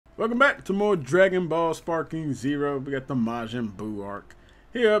Welcome back to more Dragon Ball Sparking Zero. We got the Majin Buu arc.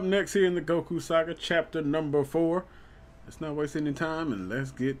 Here up next here in the Goku Saga, chapter number 4. Let's not waste any time and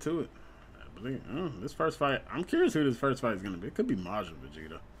let's get to it. I believe this first fight, I'm curious who this first fight is going to be. It could be Majin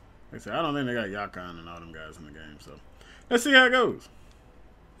Vegito. Like I said, I don't think they got Yakan and all them guys in the game, so let's see how it goes.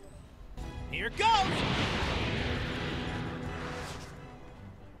 Here goes!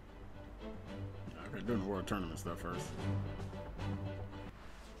 Okay, doing the World Tournament stuff first.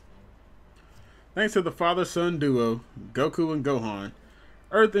 Thanks to the father-son duo, Goku and Gohan,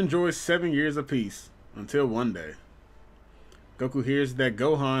 Earth enjoys 7 years of peace, until one day. Goku hears that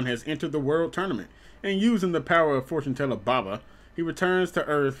Gohan has entered the World Tournament, and using the power of fortune teller Baba, he returns to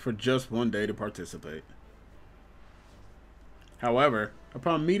Earth for just one day to participate. However,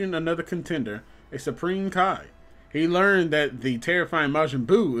 upon meeting another contender, a Supreme Kai, he learned that the terrifying Majin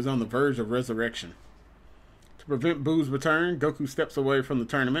Buu is on the verge of resurrection. To prevent Buu's return, Goku steps away from the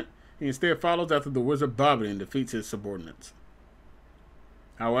tournament. He instead follows after the wizard Babidi and defeats his subordinates.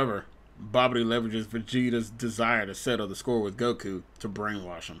 However, Babidi leverages Vegeta's desire to settle the score with Goku to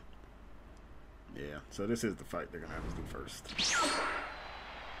brainwash him. Yeah, so this is the fight they're going to have to do first.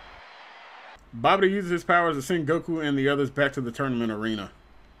 Babidi uses his powers to send Goku and the others back to the tournament arena.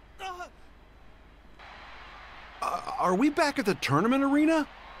 Are we back at the tournament arena?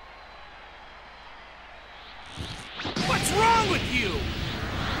 What's wrong with you?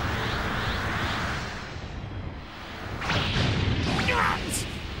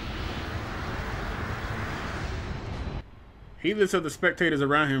 Heedless of the spectators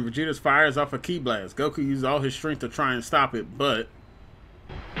around him, Vegeta fires off a ki blast. Goku uses all his strength to try and stop it, but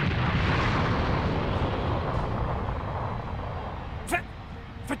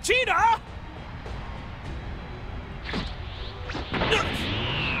Vegeta!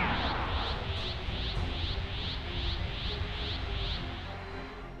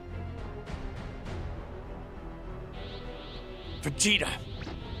 Vegeta,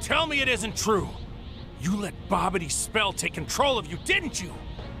 tell me it isn't true. You let Babidi's spell take control of you, didn't you?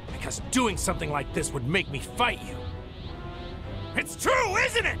 Because doing something like this would make me fight you. It's true,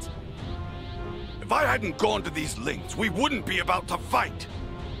 isn't it? If I hadn't gone to these lengths, we wouldn't be about to fight.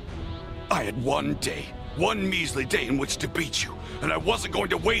 I had one day, one measly day in which to beat you, and I wasn't going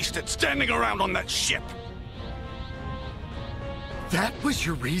to waste it standing around on that ship. That was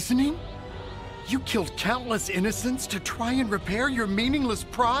your reasoning? You killed countless innocents to try and repair your meaningless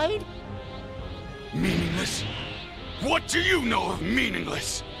pride? Meaningless? What do you know of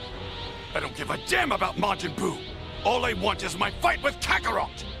meaningless? I don't give a damn about Majin Buu. All I want is my fight with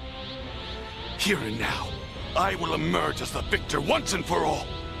Kakarot. Here and now, I will emerge as the victor once and for all.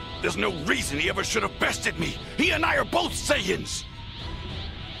 There's no reason he ever should have bested me. He and I are both Saiyans.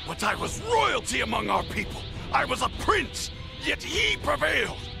 But I was royalty among our people. I was a prince, yet he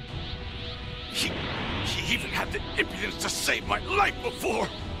prevailed. He even had the impudence to save my life before.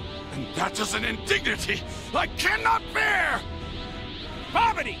 And that is an indignity I cannot bear!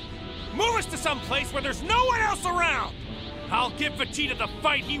 Babidi! Move us to some place where there's no one else around! I'll give Vegeta the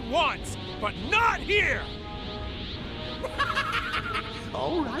fight he wants, but not here!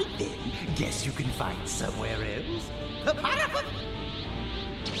 All right then, guess you can find somewhere else.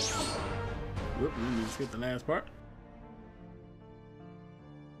 whoop, let me just skip the last part.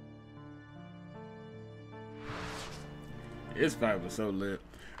 This fight was so lit.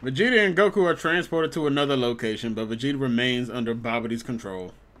 Vegeta and Goku are transported to another location, but Vegeta remains under Babidi's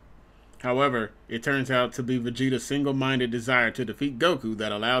control. However, it turns out to be Vegeta's single-minded desire to defeat Goku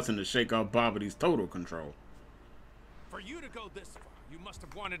that allows him to shake off Babidi's total control. For you to go this far, you must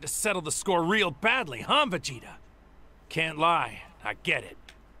have wanted to settle the score real badly, huh, Vegeta? Can't lie, I get it.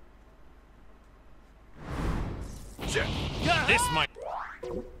 This might...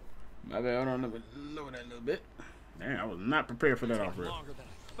 My bad, I don't know that little bit. Damn, I was not prepared for that off rip. Longer than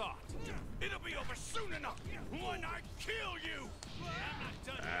I thought. It'll be over soon enough when I kill you!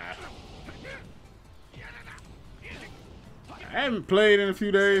 I haven't played in a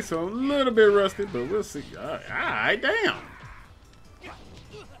few days, so I'm a little bit rusty, but we'll see. Alright, damn.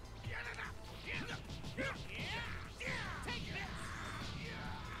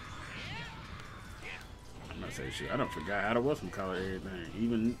 I'm not saying shit. I don't forgot how to what's call everything.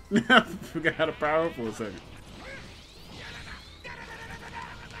 Even I forgot how to power up for a second.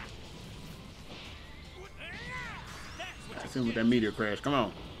 Let's see him with that meteor crash. Come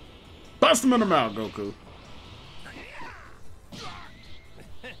on. Bust him in the mouth, Goku.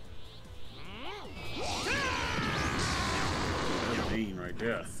 That's mean right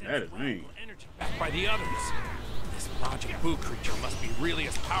there. That is mean. Energy back by the others. This Majin Buu creature must be really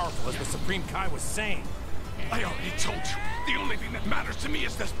as powerful as the Supreme Kai was saying. I already told you. The only thing that matters to me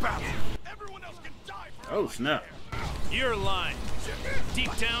is this battle. Everyone else can die for Oh, snap. You're lying.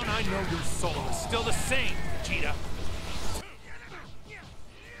 Deep down, I know your soul is still the same, Vegeta.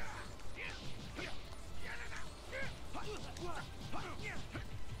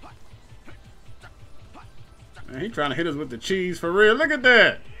 Man, he trying to hit us with the cheese for real. Look at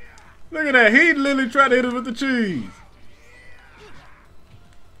that. Look at that. He literally tried to hit us with the cheese.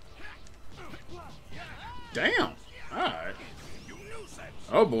 Damn. Alright.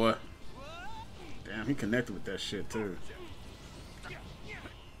 Oh boy. Damn, he connected with that shit too.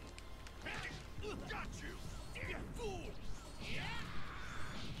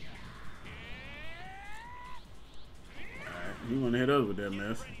 Alright, you wanna hit us with that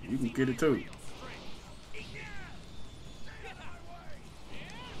mess. You can get it too.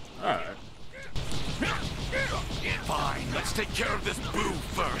 Alright. Fine, let's take care of this Boo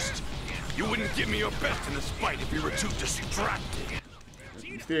first. You wouldn't give me your best in this fight if you were too distracted.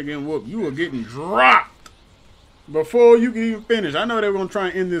 You still getting whooped. You were getting dropped before you can even finish. I know they were going to try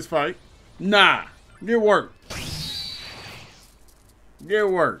and end this fight. Nah. Get work. Get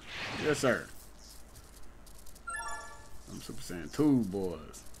work. Yes, sir. I'm Super Saiyan 2,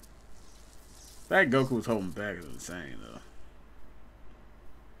 boys. That Goku was holding back is insane, though.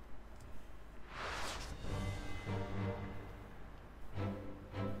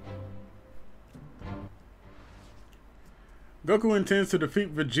 Goku intends to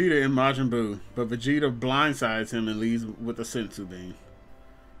defeat Vegeta and Majin Buu, but Vegeta blindsides him and leaves with a senzu bean.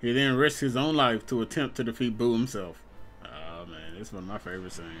 He then risks his own life to attempt to defeat Buu himself. Oh man, this is one of my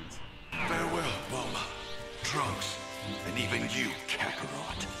favorite scenes. Farewell, Bulma, Trunks, and even you,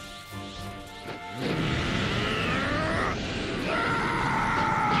 Kakarot.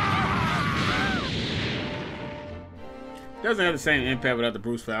 Doesn't have the same impact without the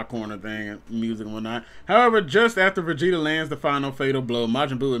Bruce Falcorner thing and music and whatnot. However, just after Vegeta lands the final fatal blow,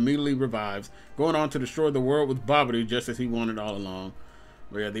 Majin Buu immediately revives, going on to destroy the world with Babidi just as he wanted all along.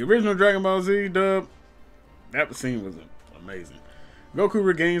 But yeah, the original Dragon Ball Z dub, that scene was amazing. Goku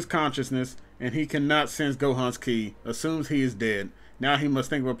regains consciousness, and he cannot sense Gohan's ki, assumes he is dead. Now he must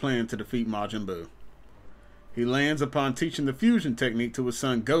think of a plan to defeat Majin Buu. He lands upon teaching the fusion technique to his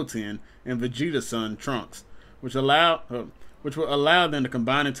son Goten and Vegeta's son Trunks, which will allow them to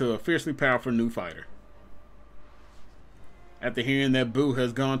combine into a fiercely powerful new fighter. After hearing that Buu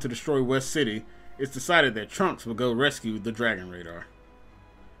has gone to destroy West City, it's decided that Trunks will go rescue the Dragon Radar.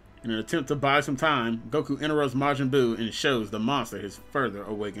 In an attempt to buy some time, Goku interrupts Majin Buu and shows the monster his further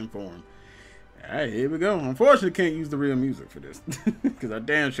awakened form. Alright, here we go. Unfortunately, can't use the real music for this, because I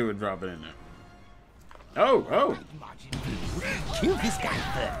damn sure would drop it in there. Oh! Kill this guy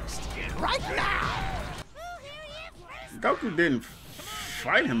first. Right now! Goku didn't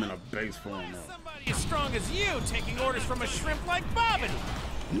fight him in a base form, though. Somebody as strong as you taking orders from a shrimp like Babidi.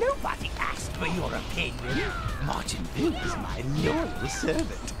 Nobody asked for your opinion. Majin Buu is my loyal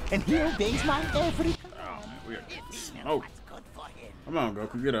servant, and he obeys my every... Oh, man, we are getting smoked. Come on,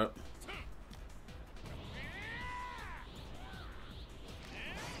 Goku, get up.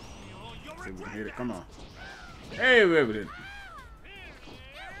 See if we can hit it. Come on. Hey, we ever did.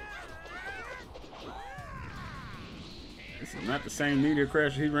 This is not the same meteor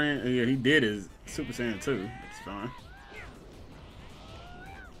crash he ran. Yeah, he did his Super Saiyan 2. It's fine.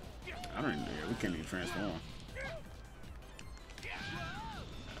 I don't even know. We can't even transform.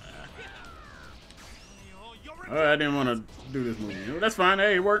 Oh, I didn't want to do this movie. That's fine.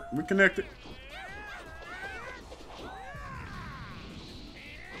 Hey, it worked. We connected.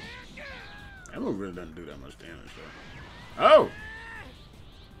 That move really doesn't do that much damage, though. Oh!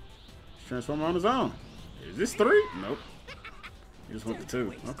 He's transforming on his own. Is this 3? Nope. He just went to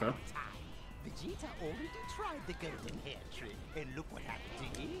 2. Okay. Vegeta already tried the golden hair trick, and look what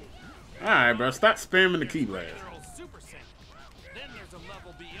happened to him. Alright, bro. Stop spamming the key blast. Super Saiyan. Then there's a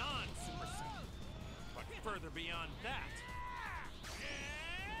level beyond Super Saiyan. But further beyond that.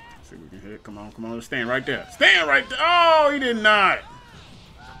 Let's see if we can hit. Come on, come on. Stand right there. Stand right there. Oh, he did not.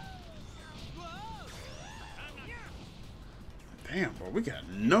 Damn, bro. We got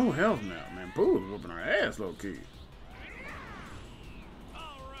no health now, man. Boo is whooping our ass, low key.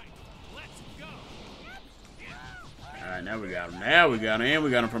 Alright, now we got him. Now we got him. And we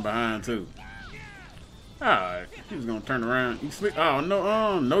got him from behind, too. Alright. He's going to turn around. You sleep. Oh,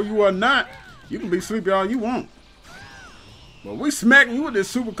 no. No, you are not. You can be sleepy all you want. But we smacking you with this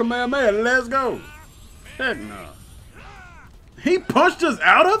Super Kamehameha. Let's go. Heck no. He punched us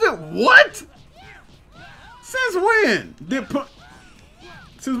out of it? What? Since when?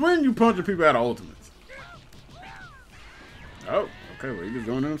 Since when you punching people out of ultimates? Oh, okay. Well, he just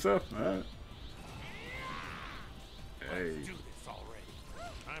going to himself. Alright. Hey. Do this already.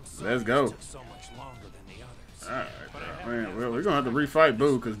 I'm Let's sorry go. it took so much longer than the others. Alright, But I man. haven't Well, had we're gonna have to refight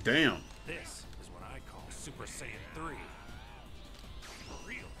Buu, because damn. This is what I call Super Saiyan 3. The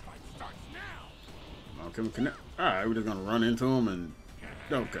real fight starts now. Can we connect? Alright, we're just gonna run into him and.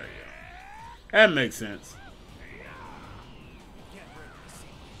 Okay, yeah. That makes sense.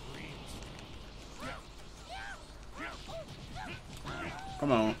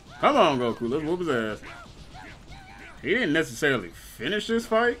 Come on. Come on, Goku. Let's whoop his ass. He didn't necessarily finish this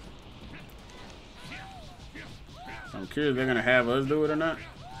fight. I'm curious if they're going to have us do it or not.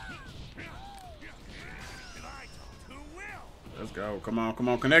 Let's go. Come on, come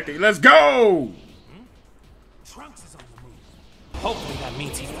on. Connect it. Let's go! Trunks is on the move. Hopefully that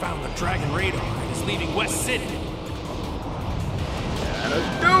means he found the Dragon radar and is leaving West City. Yeah,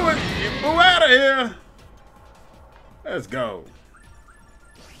 let's do it. Get Buu out of here. Let's go.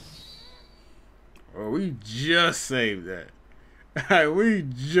 Oh, we just saved that. We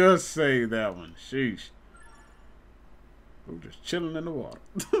just saved that one. Sheesh. We're just chilling in the water.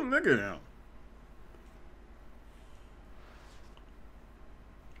 Look at him.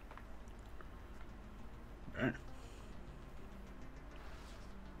 Dang.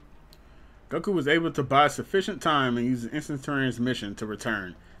 Goku was able to buy sufficient time and use the instant transmission to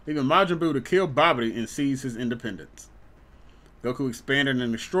return, leaving Majin Buu to kill Babidi and seize his independence. Goku expanded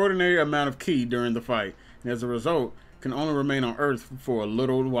an extraordinary amount of ki during the fight, and as a result, can only remain on Earth for a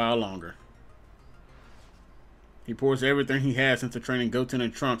little while longer. He pours everything he has into training Goten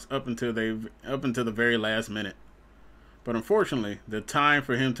and Trunks up until the very last minute. But unfortunately, the time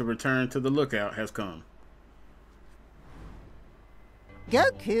for him to return to the lookout has come.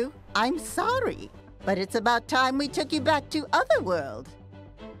 Goku, I'm sorry, but it's about time we took you back to Otherworld.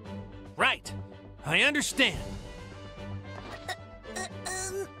 Right. I understand.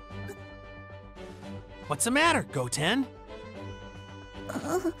 What's the matter, Goten?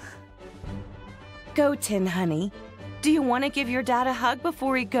 Goten, honey. Do you want to give your dad a hug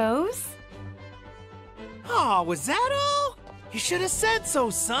before he goes? Oh, was that all? You should have said so,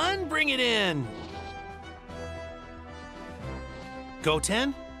 son. Bring it in.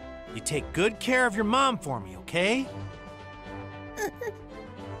 Goten, you take good care of your mom for me, okay?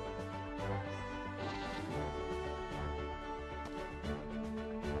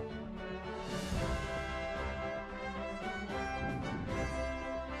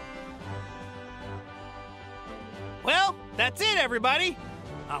 Well, that's it, everybody.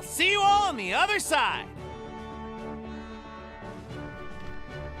 I'll see you all on the other side.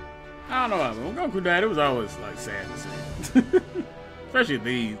 I don't know. When Goku died, it was always like sad to see.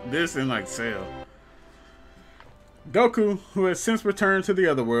 Especially this and like Cell. Goku, who has since returned to the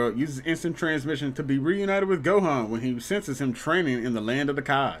Otherworld, uses instant transmission to be reunited with Gohan when he senses him training in the land of the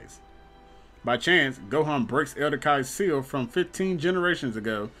Kais. By chance, Gohan breaks Elder Kai's seal from 15 generations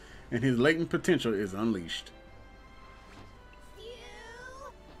ago, and his latent potential is unleashed.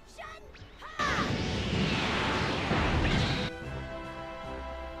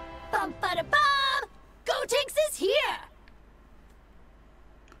 Bum-ba-da-bum! Gotenks is here!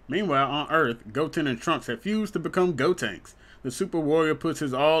 Meanwhile, on Earth, Goten and Trunks have fused to become Gotenks. The Super Warrior puts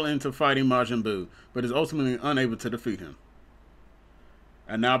his all into fighting Majin Buu, but is ultimately unable to defeat him.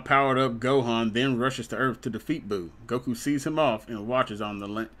 A now powered up Gohan then rushes to Earth to defeat Buu. Goku sees him off and watches on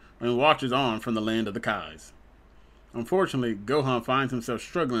from the land of the Kais. Unfortunately, Gohan finds himself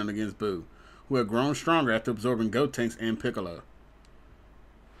struggling against Buu, who had grown stronger after absorbing Gotenks and Piccolo.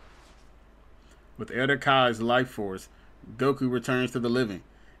 With Elder Kai's life force, Goku returns to the living.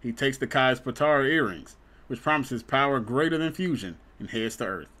 He takes the Kai's Potara earrings, which promises power greater than fusion, and heads to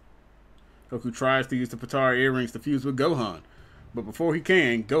Earth. Goku tries to use the Potara earrings to fuse with Gohan, but before he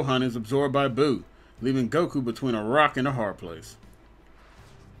can, Gohan is absorbed by Buu, leaving Goku between a rock and a hard place.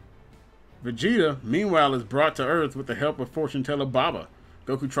 Vegeta, meanwhile, is brought to Earth with the help of fortune teller Baba.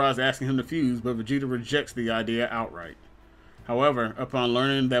 Goku tries asking him to fuse, but Vegeta rejects the idea outright. However, upon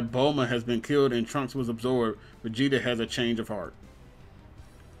learning that Bulma has been killed and Trunks was absorbed, Vegeta has a change of heart.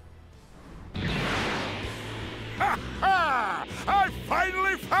 Ha ha! I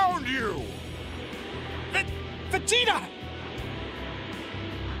finally found you! Vegeta!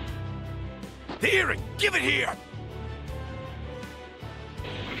 The earring! Give it here!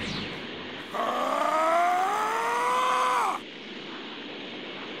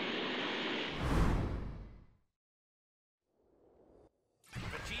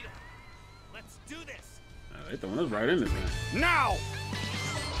 Vegeta, let's do this! They throwing us right in this thing. Now!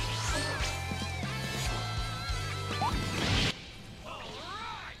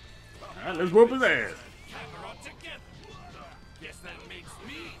 Alright, let's whoop his ass. Kakarot together. Guess that makes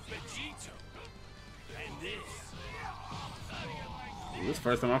me Vegito. And this this is the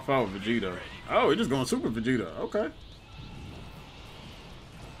first time I fought with Vegito. Oh, he's just going Super Vegito. Okay.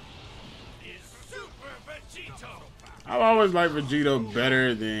 I've always liked Vegito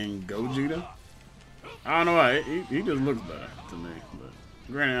better than Gogeta. I don't know why. He just looks better to me. But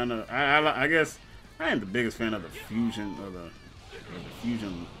granted, I know I guess I ain't the biggest fan of the fusion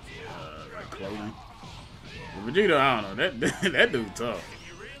like clothing. But Vegito, I don't know. That dude tough.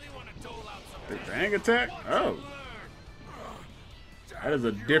 The bang attack? Oh. That is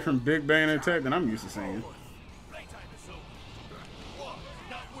a different big bang attack than I'm used to seeing.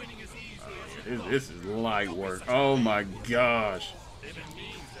 This is light work. Oh my gosh.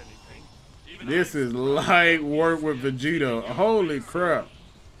 This is light work with Vegito. Holy crap.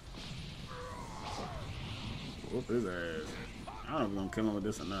 Whoop his ass. I don't know if we're going to kill him with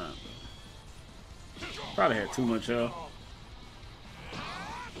this or not. Probably had too much health.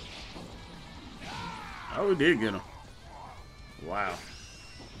 Oh, we did get him. Wow.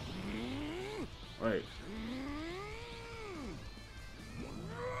 Wait.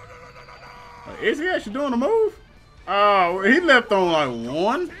 Is he actually doing a move? Oh, he left on like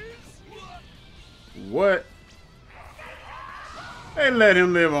one? What? They let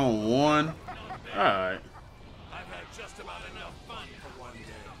him live on one? Alright. I've had just about enough fun for one day.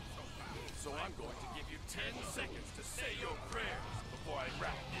 So I'm going to give you 10 seconds to say your prayers before I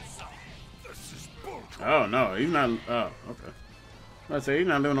wrap this up. This is bullshit. Oh no, he's not. Oh, okay. I say he's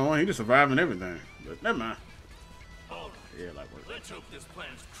not living on one. He just surviving everything. But never mind. Yeah, like work. Let's hope this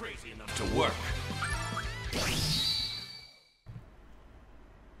plan's crazy enough to work.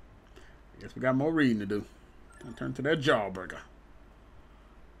 Guess we got more reading to do. I'll turn to that jawbreaker.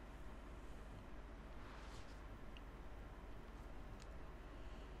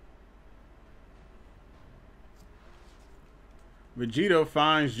 Vegito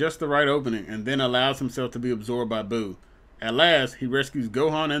finds just the right opening and then allows himself to be absorbed by Buu. At last, he rescues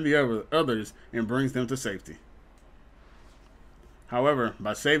Gohan and the others and brings them to safety. However,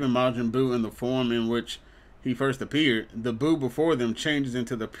 by saving Majin Buu in the form in which he first appeared, the Buu before them changes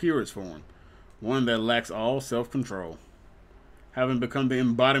into the purest form, one that lacks all self-control. Having become the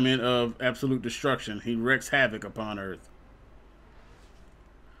embodiment of absolute destruction, he wreaks havoc upon Earth.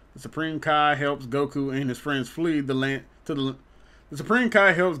 The Supreme Kai helps Goku and his friends flee the land to the Supreme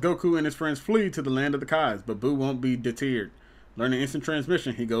Kai helps Goku and his friends flee to the land of the Kais, but Buu won't be deterred. Learning instant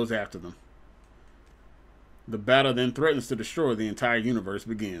transmission, he goes after them. The battle then threatens to destroy the entire universe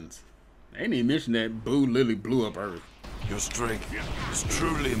begins. They didn't even mention that Buu literally blew up Earth. Your strength is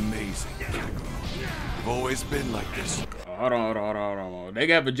truly amazing, Kakarot. You've always been like this. Hold on. They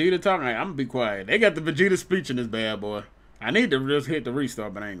got Vegeta talking. I'm gonna be quiet. They got the Vegeta speech in this bad boy. I need to just hit the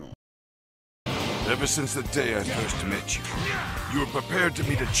restart, but I ain't going. Ever since the day I first met you, you were prepared to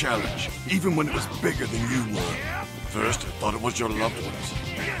meet a challenge, even when it was bigger than you were. At first, I thought it was your loved ones,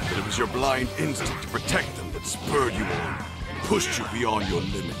 but it was your blind instinct to protect them that spurred you on and pushed you beyond your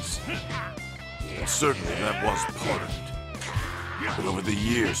limits. And certainly that was part of it. But over the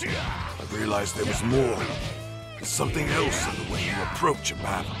years, I've realized there was more. There's something else in the way you approach a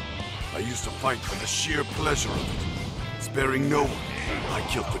battle. I used to fight for the sheer pleasure of it, sparing no one. I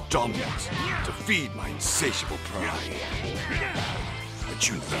killed for dominance, to feed my insatiable pride. But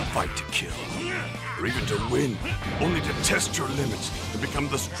you never fight to kill, or even to win, only to test your limits and become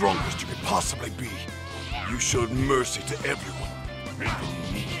the strongest you could possibly be. You showed mercy to everyone,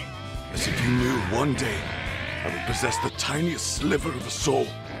 including me, as if you knew one day I would possess the tiniest sliver of a soul.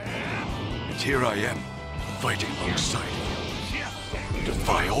 And here I am, fighting alongside you.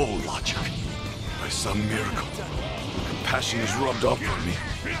 Defy all logic. By some miracle, compassion is rubbed off on me,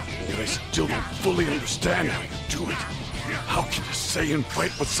 yet I still don't fully understand how you do it. How can a Saiyan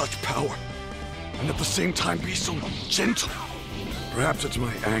fight with such power, and at the same time be so gentle? Perhaps it's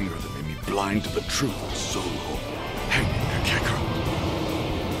my anger that made me blind to the truth of Solo. Hang in there,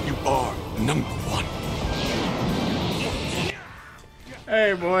 Kakarot. You are #1.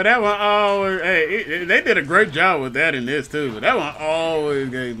 Hey, boy, that one always... Hey, they did a great job with that in this, too. But that one always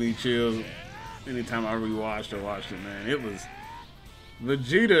gave me chills anytime I rewatched or watched it, man. It was...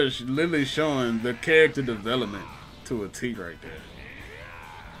 Vegeta literally showing the character development to a T right there.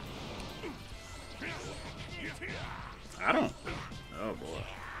 I don't... Oh, boy.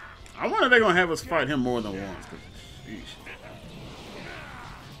 I wonder if they're going to have us fight him more than once.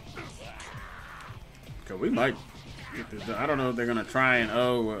 Because we might... I don't know if they're gonna try and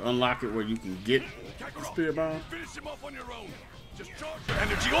unlock it where you can get the spear bomb. Finish him off on your own. Just charge your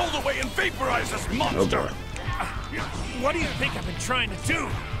energy all the way and vaporize this monster. What do you think I've been trying to do?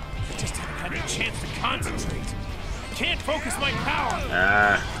 I just haven't had a chance to concentrate. I can't focus my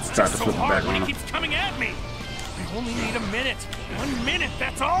power. It's just so hard when he keeps coming at me. only need a minute. 1 minute,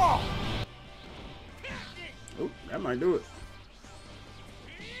 that's all. Oh, that might do it.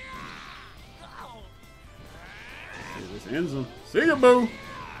 See, this ends him. See ya, Boo.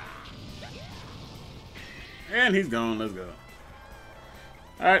 And he's gone. Let's go.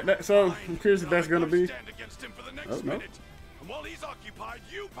 Alright, so I'm curious if that's gonna be. Oh, no. While he's occupied,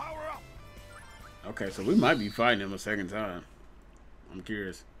 you power up. Okay, so we might be fighting him a second time. I'm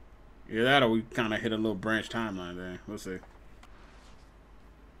curious. Either that or we kind of hit a little branch timeline there. We'll see.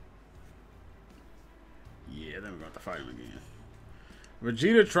 Yeah, then we're going to have to fight him again.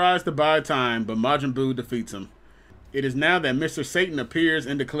 Vegeta tries to buy time, but Majin Buu defeats him. It is now that Mr. Satan appears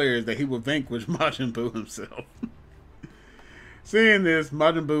and declares that he will vanquish Majin Buu himself. Seeing this,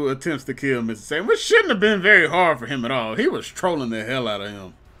 Majin Buu attempts to kill Mr. Satan, which shouldn't have been very hard for him at all. He was trolling the hell out of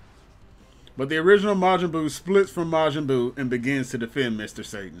him. But the original Majin Buu splits from Majin Buu and begins to defend Mr.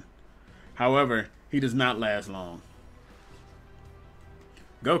 Satan. However, he does not last long.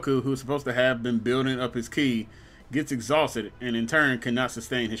 Goku, who is supposed to have been building up his ki, gets exhausted and in turn cannot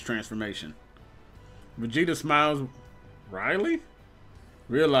sustain his transformation. Vegeta smiles wryly,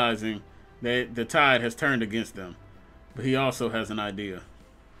 realizing that the tide has turned against them. But he also has an idea.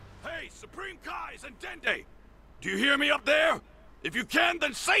 Hey, Supreme Kais and Dende! Do you hear me up there? If you can,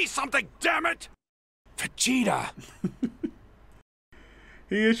 then say something, damn it! Vegeta!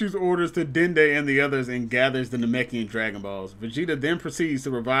 He issues orders to Dende and the others and gathers the Namekian Dragon Balls. Vegeta then proceeds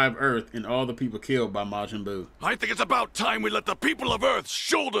to revive Earth and all the people killed by Majin Buu. I think it's about time we let the people of Earth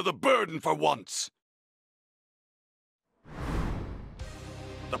shoulder the burden for once.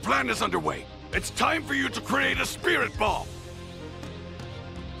 The plan is underway. It's time for you to create a spirit ball.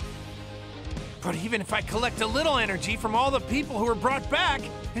 But even if I collect a little energy from all the people who were brought back,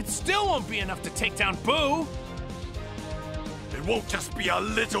 it still won't be enough to take down Buu. It won't just be a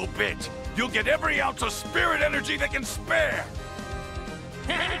little bit. You'll get every ounce of spirit energy they can spare.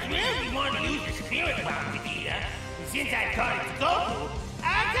 I really want to use the spirit bomb, Vegeta. Since I caught it to Goku,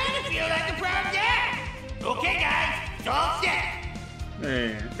 I kind of feel like the prime dad. Okay, guys, it's all set.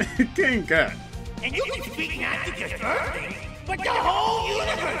 Man, King Cut. And you can speak not to just Earthlings, but the whole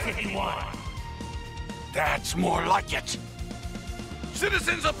universe if you want. That's more like it.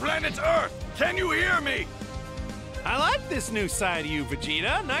 Citizens of planet Earth, can you hear me? I like this new side of you,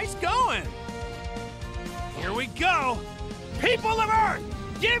 Vegeta. Nice going. Here we go. People of Earth,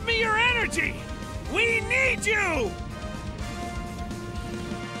 give me your energy. We need you.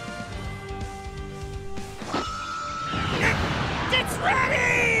 It's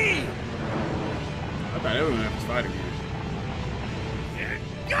ready! I thought everyone would have to fight again.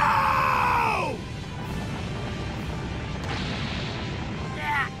 Go!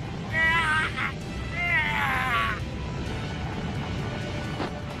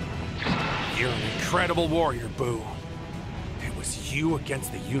 You're an incredible warrior, Buu. It was you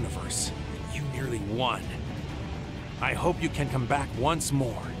against the universe, and you nearly won. I hope you can come back once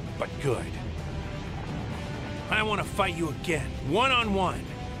more, but good. I want to fight you again, one-on-one,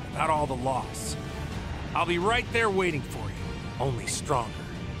 without all the loss. I'll be right there waiting for you, only stronger.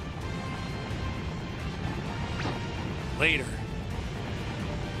 Later.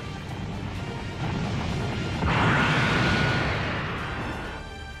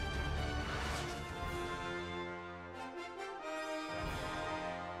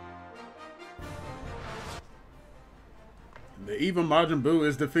 The evil Majin Buu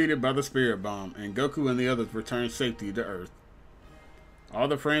is defeated by the Spirit Bomb, and Goku and the others return safely to Earth. All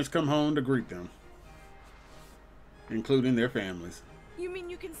the friends come home to greet them, including their families. You mean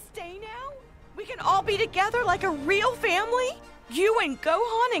you can stay now? We can all be together like a real family? You and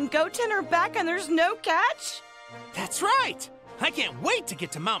Gohan and Goten are back and there's no catch? That's right! I can't wait to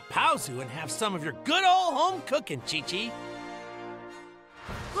get to Mount Paozu and have some of your good old home cooking, Chi-Chi.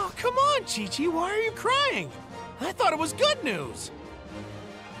 Oh, come on, Chi-Chi, why are you crying? I thought it was good news.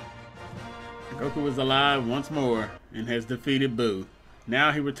 Goku is alive once more and has defeated Buu.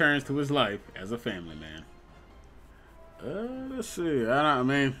 Now he returns to his life as a family man. Let's see. I don't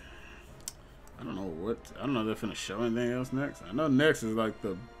know if they're finna show anything else next. I know next is like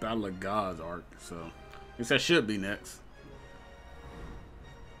the Battle of Gods arc, so I guess that should be next.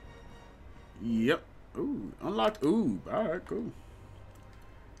 Yep. Ooh, unlocked Oob. Alright, cool.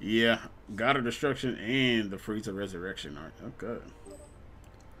 Yeah, God of Destruction and the Frieza Resurrection arc. Okay.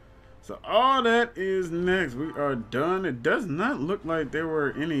 So all that is next. We are done. It does not look like there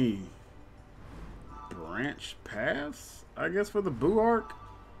were any branch paths, I guess, for the Buu arc.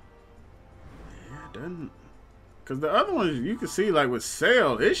 Yeah, it doesn't. Because the other ones you can see, like with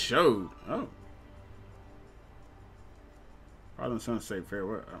Cell, it showed. Oh. Father and son say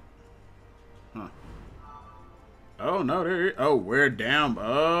farewell. Oh. Huh. Oh, no, there is. Oh, we're down.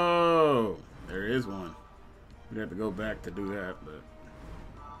 Oh, there is one. We'd have to go back to do that, but.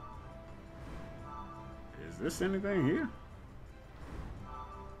 Is this anything here?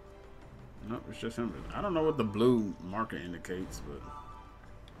 Nope, it's just him. I don't know what the blue marker indicates, but.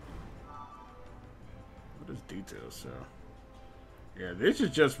 What does details show? Yeah, this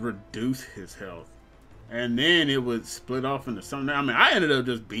is just reduce his health. And then it would split off into something. I mean, I ended up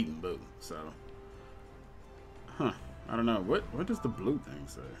just beating Boo, so. Huh. I don't know. What does the blue thing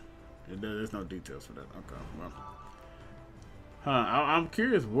say? There's no details for that. Okay, well. Huh, I'm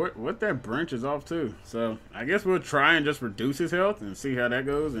curious what that branches off to. So, I guess we'll try and just reduce his health and see how that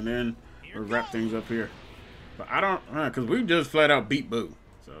goes. And then we'll wrap things up here. But I don't, because we just flat out beat Boo.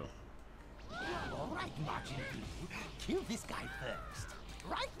 So. Alright, Majin Buu. Kill this guy first.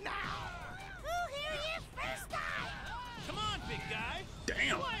 Right now. Who'll hear you first time? Come on, big guy.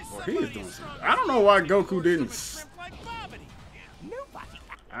 Damn. Why is Well, he is somebody doing as strong something. as I don't know you why taking Goku orders didn't. from a shrimp like Bobbity? Nobody.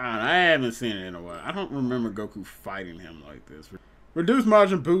 I haven't seen it in a while. I don't remember Goku fighting him like this. Reduce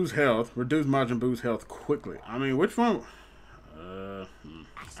Majin Buu's health. Reduce Majin Buu's health quickly. I mean, which one?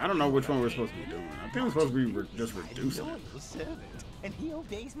 I don't know which one we're supposed to be doing. I think we're supposed to be just reducing it. Loyal servant, and he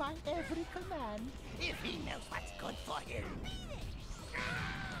obeys my every command. If he knows what's good for him.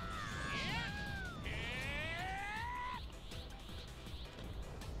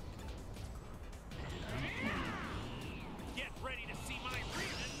 Get ready to see my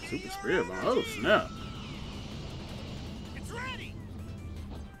reason. Super Spirit Bomb. Oh, snap. It's ready.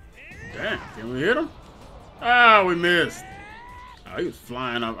 Damn, can we hit him? Ah, we missed. Oh, he was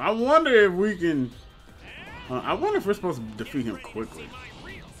flying up. I wonder if we can. I wonder if we're supposed to defeat him quickly.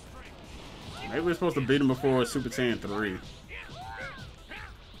 Maybe we're supposed to beat him before Super Saiyan 3.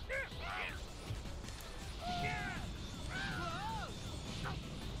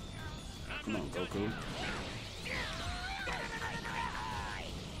 Come on, Goku.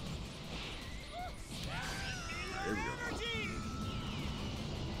 There we go.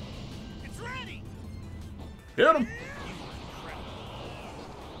 It's ready. Hit him.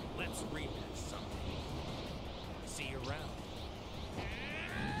 Let's rematch something. See you around.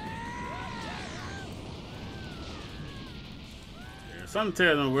 Yeah, something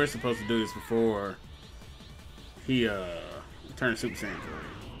tells me we're supposed to do this before he turns Super Saiyan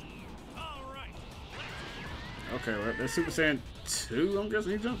 3. Okay, well, that's Super Saiyan 2, I'm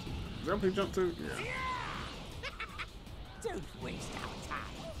guessing he jumps. Is that what he jumped to? Yeah. Don't waste our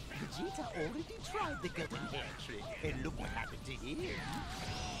time. Vegeta already tried the golden hair trick, and look what happened to him.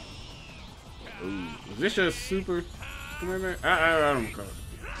 Ooh, is this just Super? I don't recall.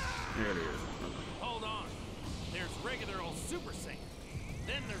 Yeah, it is. Hold on. There's regular old Super Saiyan.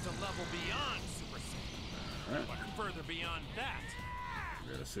 Then there's a level beyond Super Saiyan. Right. But further beyond that.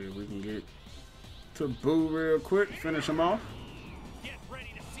 Gotta see if we can get to Boo real quick, finish him off. Get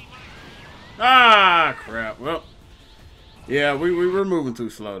ready to see my... Ah, crap. Well, yeah, we were moving too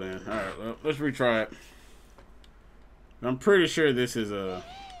slow then. All right, well, let's retry it. I'm pretty sure this is a.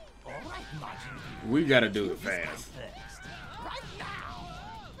 We gotta do it fast. Right now.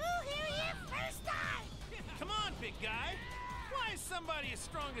 Who'll hear you first time? Come on, big guy. Why is somebody as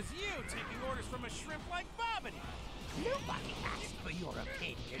strong as you taking orders from a shrimp like Bobbity? Nobody asked for your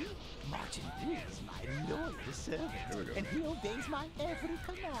opinion. Majin Buu is my loyal servant, and he obeys my every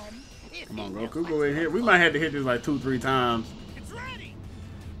command. Come on, Goku, go in here. We might have to hit this like 2-3 times. It's ready.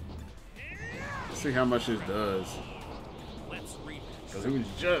 See how much this does. Let's rematch.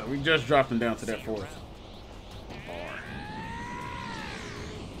 Because we just dropped him down to that 4th bar.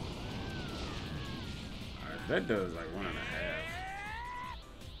 Alright, that does like 1.5.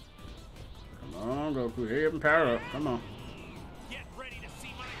 Come on, Goku, hurry up and power up. Come on. Get ready to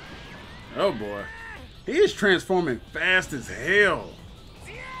see my... Oh boy. He is transforming fast as hell.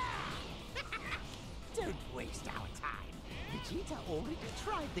 Don't waste our time. Vegeta already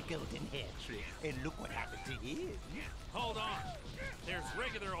tried the golden hair trick, and look what happened to him. Hold on. There's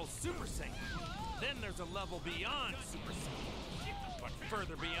regular old Super Saiyan. Then there's a level beyond Super Saiyan. But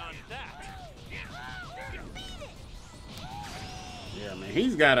further beyond that. Yeah, man,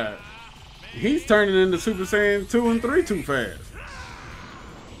 he's turning into Super Saiyan 2 and 3 too fast.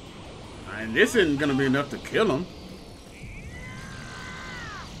 And this isn't gonna be enough to kill him.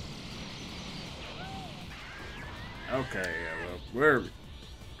 Okay, yeah, well, we're...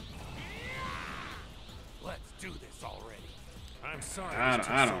 Let's do this already. I'm sorry I this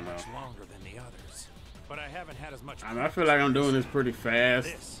took don't so know. much longer than the others. But I haven't had as much... I feel like I'm doing this pretty fast.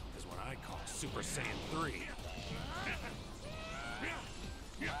 This is what I call Super Saiyan 3.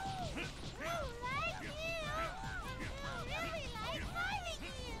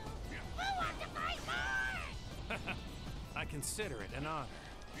 consider it an honor.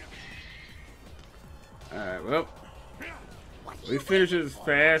 Alright, well. We finished it as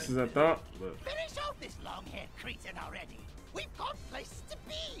fast as I thought, but Finish off this long-haired cretin already. We've got places to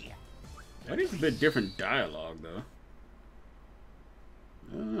be. that is a bit different dialogue, though.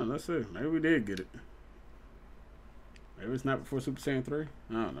 I don't know, let's see. Maybe we did get it. Maybe it's not before Super Saiyan 3?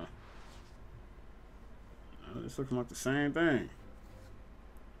 I don't know. It's looking like the same thing.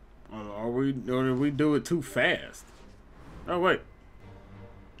 Or did we do it too fast? Oh, wait.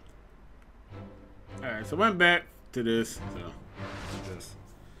 Alright, so went back to this. So, just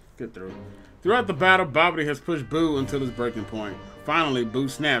get through. Throughout the battle, Babidi has pushed Buu until his breaking point. Finally, Buu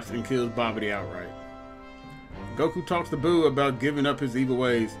snaps and kills Babidi outright. Goku talks to Buu about giving up his evil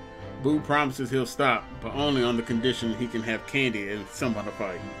ways. Buu promises he'll stop, but only on the condition he can have candy and somebody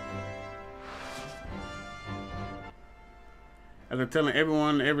fight. After telling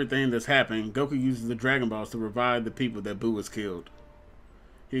everyone everything that's happening, Goku uses the Dragon Balls to revive the people that Buu has killed.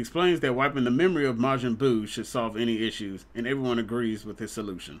 He explains that wiping the memory of Majin Buu should solve any issues, and everyone agrees with his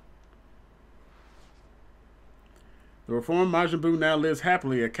solution. The reformed Majin Buu now lives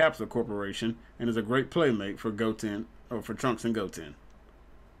happily at Capsule Corporation and is a great playmate for Trunks and Goten.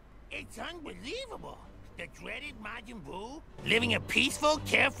 It's unbelievable. The dreaded Majin Buu living a peaceful,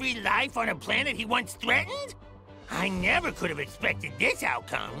 carefree life on a planet he once threatened? I never could have expected this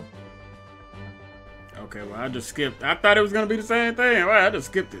outcome. Okay, well, I just skipped. I thought it was going to be the same thing. Well, I just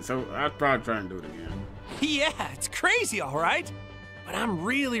skipped it, so I'll probably try and do it again. Yeah, it's crazy, all right. But I'm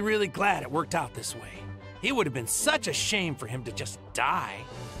really, really glad it worked out this way. It would have been such a shame for him to just die.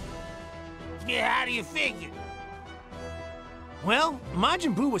 Yeah, how do you figure? Well,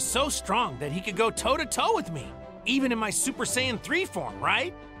 Majin Buu was so strong that he could go toe-to-toe with me, even in my Super Saiyan 3 form,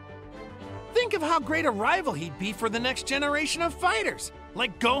 right? Think of how great a rival he'd be for the next generation of fighters,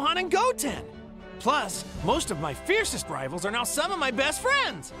 like Gohan and Goten. Plus, most of my fiercest rivals are now some of my best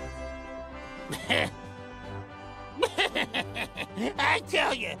friends. I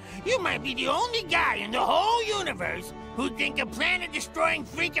tell you, you might be the only guy in the whole universe who'd think a planet-destroying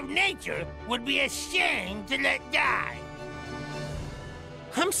freak of nature would be ashamed to let die.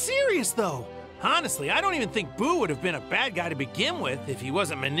 I'm serious, though. Honestly, I don't even think Buu would have been a bad guy to begin with if he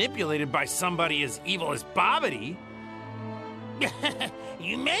wasn't manipulated by somebody as evil as Babidi.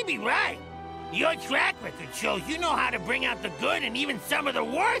 You may be right. Your track record shows you know how to bring out the good in even some of the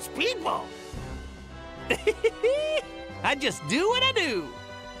worst people. I just do what I do.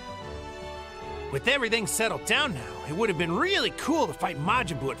 With everything settled down now, it would have been really cool to fight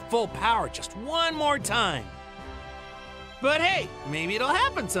Majin Buu at full power just one more time. But hey, maybe it'll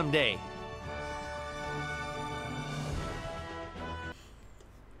happen someday.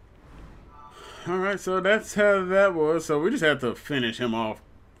 Alright, so that's how that was. So we just had to finish him off.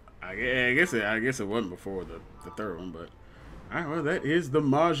 I guess it wasn't before the third one, but alright, well, that is the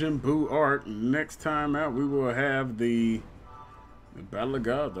Majin Buu arc. Next time out, we will have the Battle of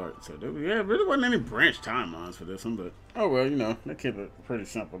Gods arc. So there, yeah, really wasn't any branch timelines for this one, but oh well, you know, they kept it pretty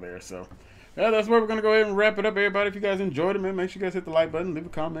simple there. So yeah, that's where we're gonna go ahead and wrap it up, everybody. If you guys enjoyed it, man, make sure you guys hit the like button, leave a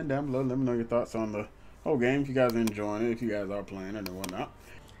comment down below, let me know your thoughts on the whole game. If you guys are enjoying it, if you guys are playing it and whatnot.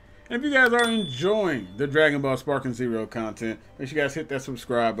 And if you guys are enjoying the Dragon Ball Sparking Zero content, make sure you guys hit that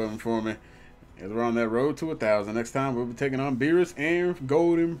subscribe button for me, as we're on that road to 1,000. Next time, we'll be taking on Beerus and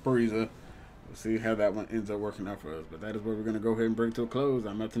Golden Frieza. We'll see how that one ends up working out for us. But that is where we're going to go ahead and bring it to a close.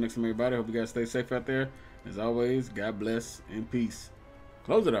 I'm up to next time, everybody. Hope you guys stay safe out there. As always, God bless and peace.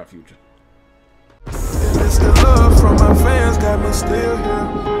 Close it out, Future. And it's the love from my fans got me still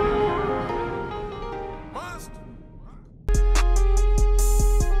here.